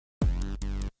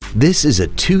This is a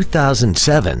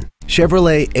 2007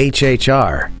 Chevrolet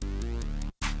HHR.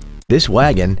 This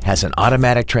wagon has an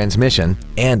automatic transmission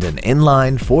and an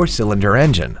inline 4-cylinder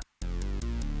engine.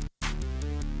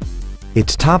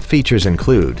 Its top features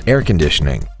include air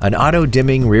conditioning, an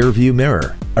auto-dimming rear-view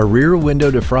mirror, a rear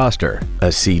window defroster, a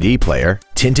CD player,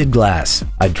 tinted glass,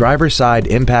 a driver's side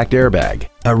impact airbag,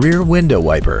 a rear window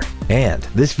wiper, and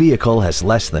this vehicle has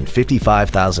less than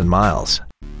 55,000 miles.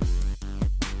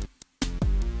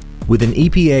 With an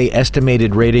EPA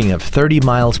estimated rating of 30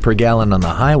 miles per gallon on the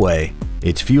highway,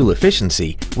 its fuel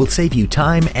efficiency will save you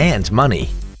time and money.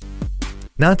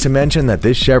 Not to mention that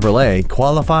this Chevrolet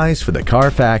qualifies for the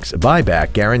Carfax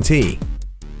buyback guarantee.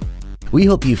 We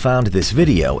hope you found this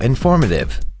video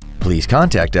informative. Please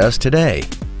contact us today.